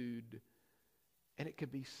pursued? And it can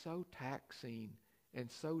be so taxing and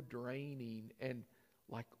so draining, and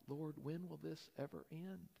like, Lord, when will this ever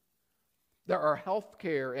end? There are health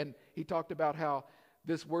care, and he talked about how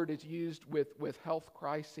this word is used with health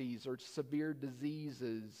crises or severe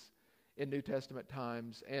diseases in New Testament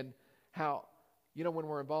times, and how, you know, when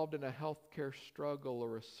we're involved in a health care struggle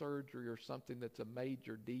or a surgery or something that's a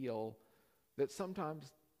major deal, that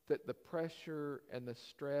sometimes that the pressure and the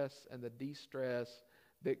stress and the de-stress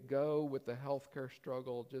that go with the healthcare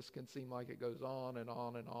struggle just can seem like it goes on and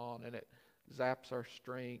on and on, and it zaps our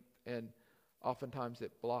strength, and oftentimes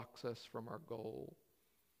it blocks us from our goal.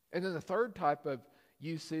 And then the third type of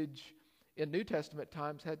usage in New Testament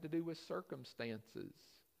times had to do with circumstances.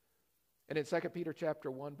 And in 2 Peter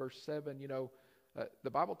chapter 1, verse 7, you know,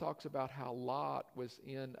 the Bible talks about how Lot was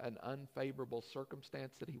in an unfavorable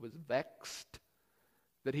circumstance, that he was vexed,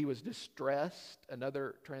 that he was distressed.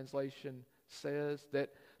 Another translation says that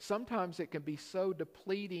sometimes it can be so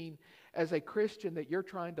depleting as a Christian that you're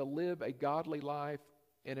trying to live a godly life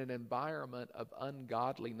in an environment of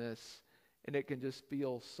ungodliness, and it can just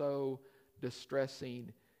feel so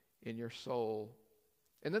distressing in your soul.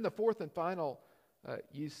 And then the fourth and final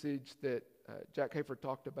usage that Jack Hayford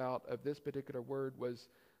talked about of this particular word was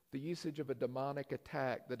the usage of a demonic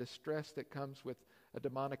attack, the distress that comes with a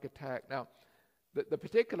demonic attack. Now, the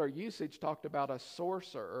particular usage talked about a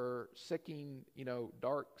sorcerer sicking, you know,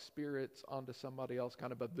 dark spirits onto somebody else,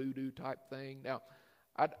 kind of a voodoo type thing. Now,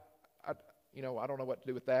 I don't know what to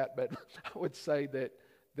do with that, but I would say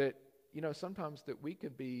that you know, sometimes that we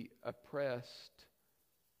can be oppressed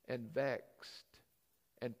and vexed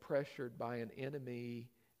and pressured by an enemy,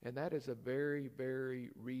 and that is a very, very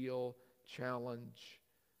real challenge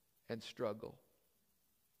and struggle.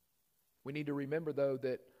 We need to remember, though,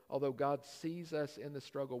 that although God sees us in the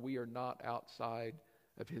struggle, we are not outside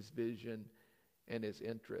of his vision and his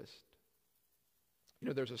interest. You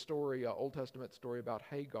know, there's a story, an Old Testament story about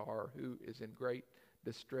Hagar, who is in great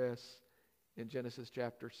distress in Genesis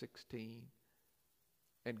chapter 16.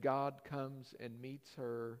 And God comes and meets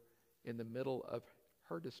her in the middle of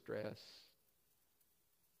her distress.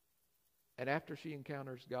 And after she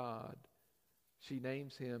encounters God, she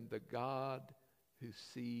names him the God who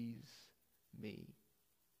sees me.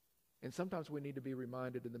 And sometimes we need to be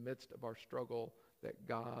reminded in the midst of our struggle that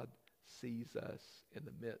God sees us in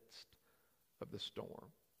the midst of the storm.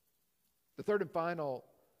 The third and final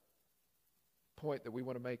point that we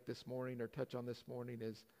want to make this morning or touch on this morning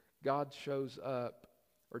is God shows up,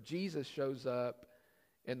 or Jesus shows up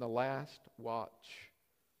in the last watch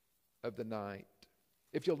of the night.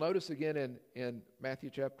 If you'll notice again in Matthew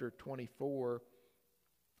chapter 24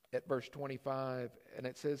 at verse 25, and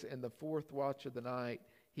it says, in the fourth watch of the night,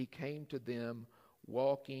 he came to them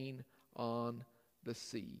walking on the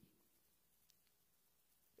sea.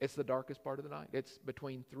 It's the darkest part of the night. It's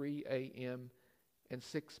between 3 a.m. and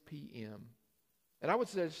 6 p.m. And I would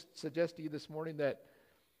suggest to you this morning that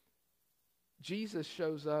Jesus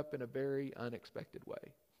shows up in a very unexpected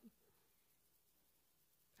way.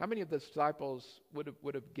 How many of the disciples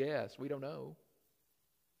would have guessed? We don't know.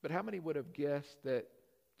 But how many would have guessed that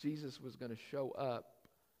Jesus was going to show up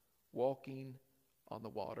walking on the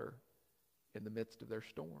water in the midst of their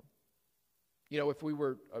storm? You know, if we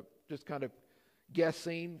were just kind of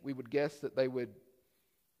guessing, we would guess that they would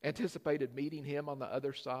anticipated meeting him on the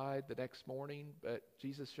other side the next morning, but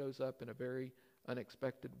Jesus shows up in a very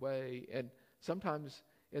unexpected way. And sometimes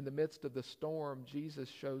in the midst of the storm, Jesus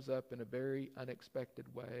shows up in a very unexpected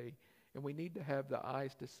way. And we need to have the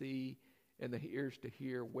eyes to see and the ears to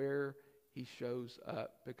hear where he shows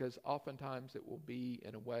up, because oftentimes it will be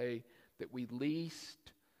in a way that we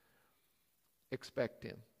least expect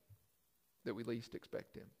him. That we least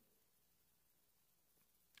expect him.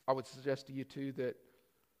 I would suggest to you too that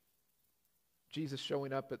Jesus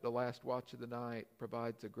showing up at the last watch of the night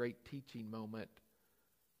provides a great teaching moment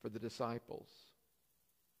for the disciples.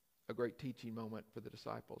 A great teaching moment for the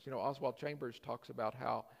disciples. You know, Oswald Chambers talks about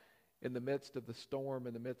how in the midst of the storm,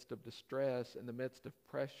 in the midst of distress, in the midst of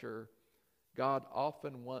pressure, God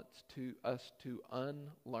often wants us to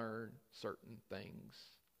unlearn certain things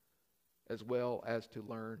as well as to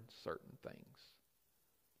learn certain things.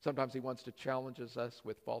 Sometimes he wants to challenge us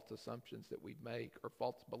with false assumptions that we make, or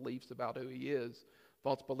false beliefs about who he is,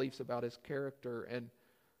 false beliefs about his character. And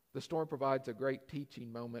the storm provides a great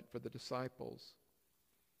teaching moment for the disciples.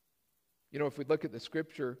 You know, if we look at the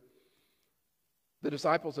scripture, the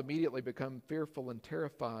disciples immediately become fearful and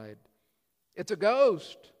terrified. "It's a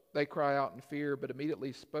ghost," they cry out in fear, but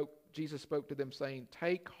immediately Jesus spoke to them saying,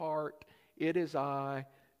 "Take heart, it is I,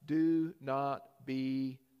 do not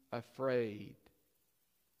be afraid."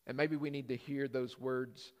 And maybe we need to hear those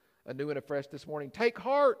words anew and afresh this morning. Take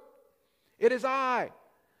heart, it is I,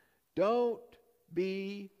 don't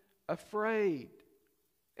be afraid.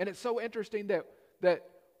 And it's so interesting that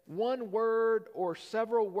one word or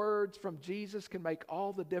several words from Jesus can make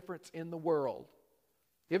all the difference in the world.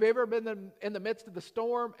 Have you ever been in the midst of the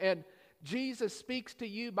storm and Jesus speaks to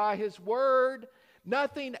you by his word?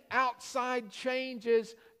 Nothing outside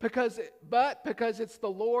changes because it's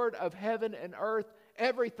the Lord of heaven and earth,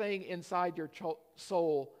 everything inside your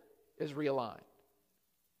soul is realigned.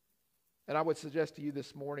 And I would suggest to you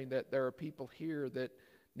this morning that there are people here that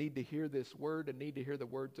need to hear this word and need to hear the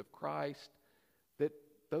words of Christ, that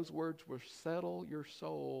those words will settle your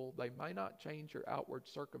soul. They may not change your outward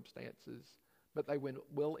circumstances, but they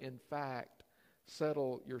will in fact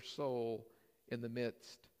settle your soul in the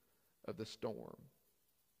midst of the storm.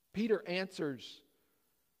 Peter answers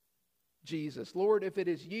Jesus, "Lord, if it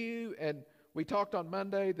is you," and we talked on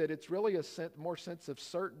Monday that it's really a more sense of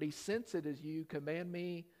certainty. "Since it is you, command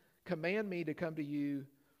me to come to you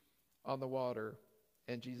on the water."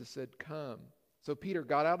 And Jesus said, "Come." So Peter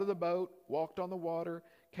got out of the boat, walked on the water,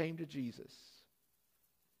 came to Jesus.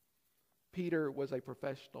 Peter was a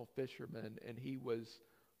professional fisherman, and he was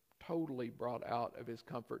totally brought out of his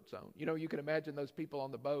comfort zone. You know, you can imagine those people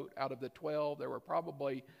on the boat. Out of the 12, there were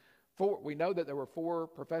probably 4. We know that there were 4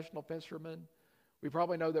 professional fishermen. We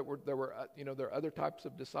probably know that there are other types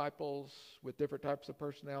of disciples with different types of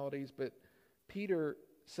personalities. But Peter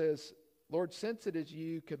says, "Lord, since it is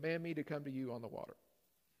you, command me to come to you on the water."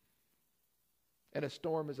 And a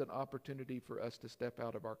storm is an opportunity for us to step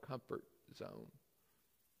out of our comfort zone.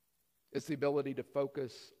 It's the ability to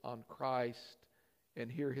focus on Christ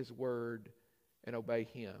and hear his word and obey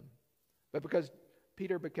him. But because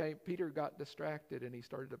Peter got distracted and he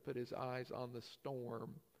started to put his eyes on the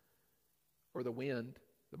storm or the wind,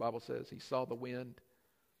 the Bible says he saw the wind,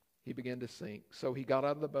 he began to sink. So he got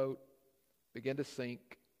out of the boat, began to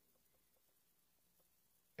sink.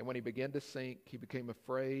 And when he began to sink, he became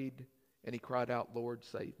afraid and he cried out, "Lord,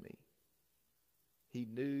 save me." He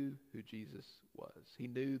knew who Jesus was. He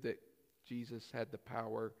knew that Jesus had the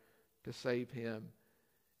power to save him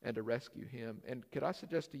and to rescue him. And could I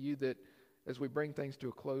suggest to you that as we bring things to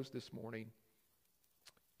a close this morning,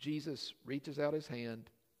 Jesus reaches out his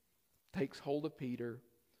hand, takes hold of Peter,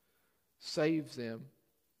 saves him,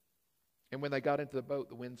 and when they got into the boat,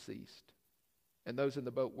 the wind ceased. And those in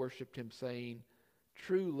the boat worshiped him, saying,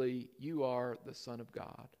 "Truly, you are the Son of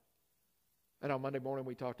God." And on Monday morning,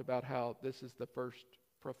 we talked about how this is the first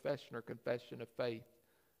profession or confession of faith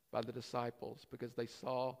by the disciples, because they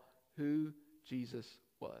saw who Jesus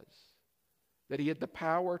was. That he had the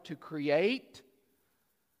power to create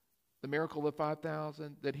the miracle of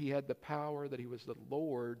 5,000, that he had the power, that he was the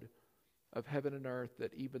Lord of heaven and earth,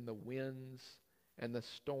 that even the winds and the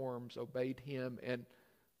storms obeyed him. And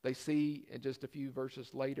they see in just a few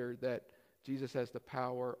verses later that Jesus has the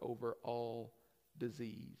power over all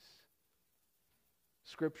disease.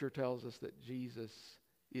 Scripture tells us that Jesus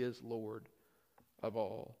is Lord of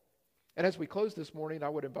all. And as we close this morning, I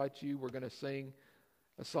would invite you, we're going to sing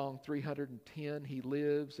a song 310, "He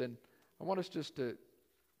Lives." And I want us just to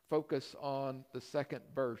focus on the second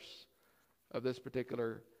verse of this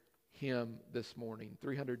particular hymn this morning.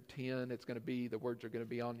 310, the words are going to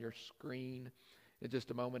be on your screen in just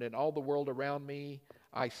a moment. "And all the world around me,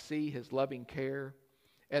 I see his loving care.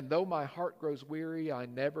 And though my heart grows weary, I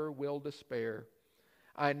never will despair.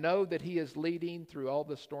 I know that he is leading through all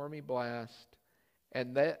the stormy blast,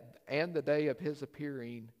 and the day of his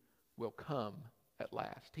appearing will come at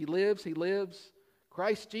last." He lives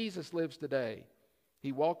Christ Jesus lives today.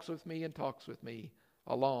 He walks with me and talks with me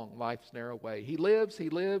along life's narrow way. He lives,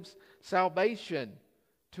 salvation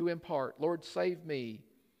to impart. Lord, save me.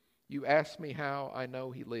 You ask me how, I know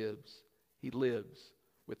He lives. He lives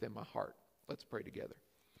within my heart. Let's pray together.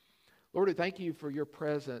 Lord, we thank You for Your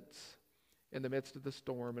presence in the midst of the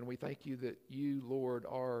storm, and we thank You that You, Lord,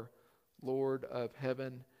 are Lord of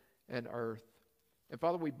heaven and earth. And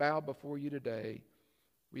Father, we bow before You today.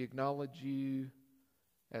 We acknowledge You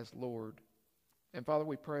as Lord. And Father,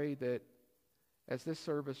 we pray that as this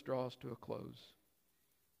service draws to a close,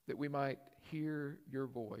 that we might hear Your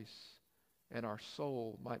voice and our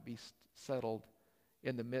soul might be settled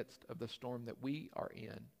in the midst of the storm that we are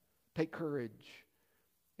in. Take courage.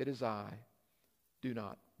 It is I. Do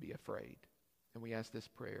not be afraid. And we ask this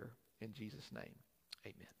prayer in Jesus' name.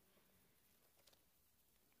 Amen.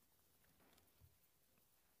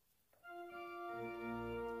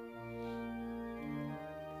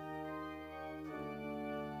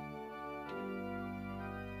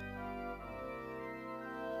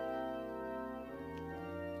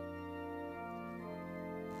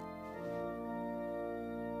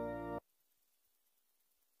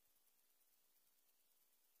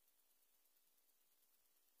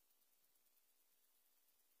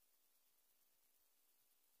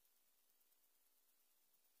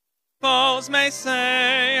 Foes may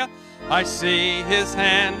say, I see His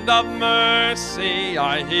hand of mercy,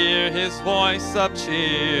 I hear His voice of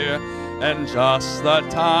cheer, and just the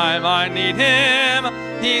time I need Him,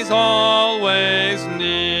 He's always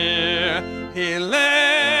near. He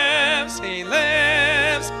lives,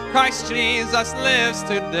 Christ Jesus lives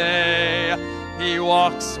today. He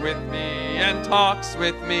walks with me and talks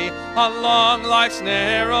with me along life's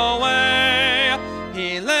narrow way.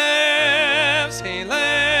 He lives,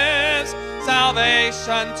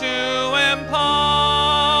 salvation to impart.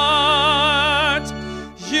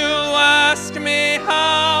 You ask me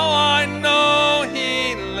how I know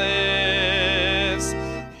He lives.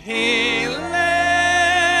 He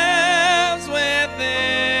lives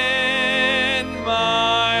within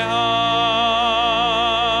my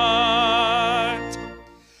heart.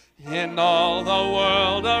 In all the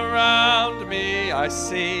world around me, I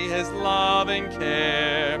see His loving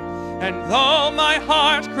care. And though my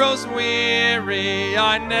heart grows weary,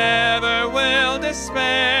 I never will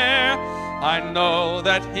despair. I know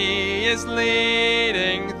that He is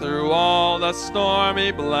leading through all the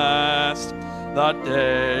stormy blast. The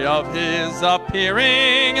day of His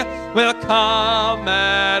appearing will come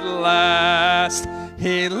at last.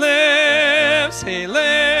 He lives,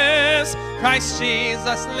 Christ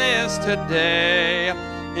Jesus lives today.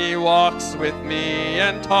 He walks with me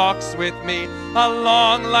and talks with me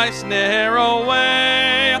along life's narrow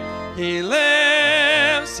way. He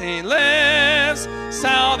lives,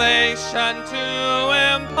 salvation to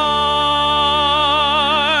impart.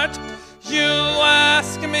 You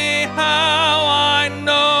ask me how I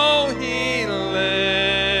know He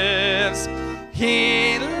lives.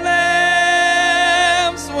 He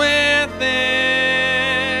lives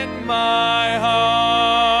within my heart.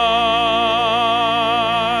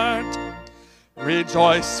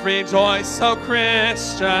 Rejoice, rejoice, O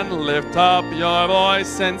Christian, lift up your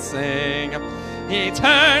voice and sing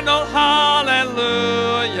eternal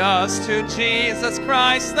hallelujahs to Jesus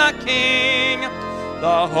Christ the King,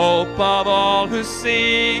 the hope of all who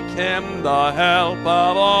seek Him, the help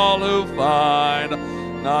of all who find.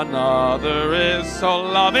 None other is so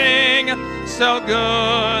loving, so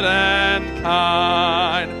good and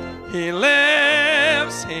kind. He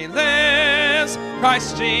lives,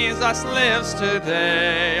 Christ Jesus lives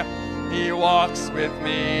today. He walks with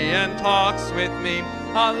me and talks with me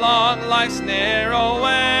along life's narrow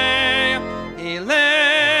way. He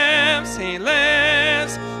lives,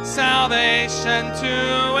 salvation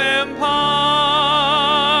to impart.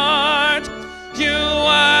 You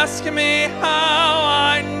ask me how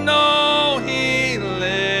I know He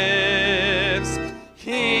lives.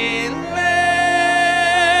 He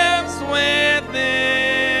lives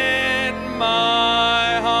within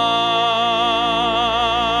my heart.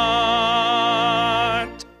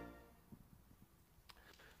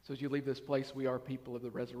 So as you leave this place, we are people of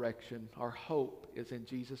the resurrection. Our hope is in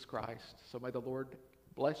Jesus Christ. So may the Lord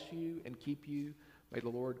bless you and keep you. May the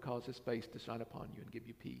Lord cause His face to shine upon you and give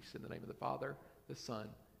you peace. In the name of the Father, the Son,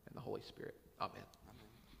 and the Holy Spirit. Amen.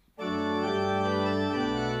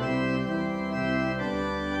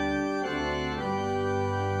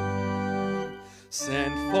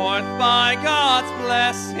 Sent forth by God's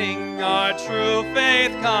blessing, our true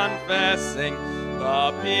faith confessing,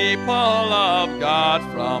 the people of God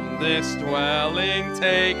from this dwelling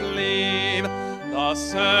take leave. The The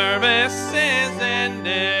service is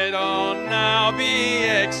ended, oh now be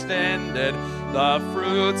extended the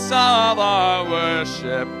fruits of our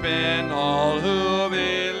worship in all who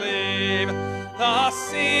believe. The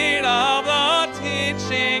seed of the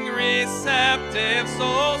teaching, receptive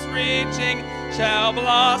souls reaching, shall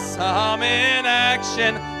blossom in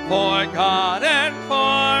action for God and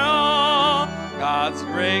for all. God's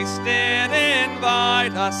grace did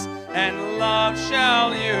invite us, and love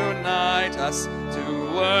shall unite us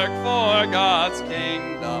to work for God's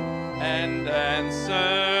kingdom and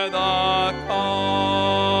answer the call.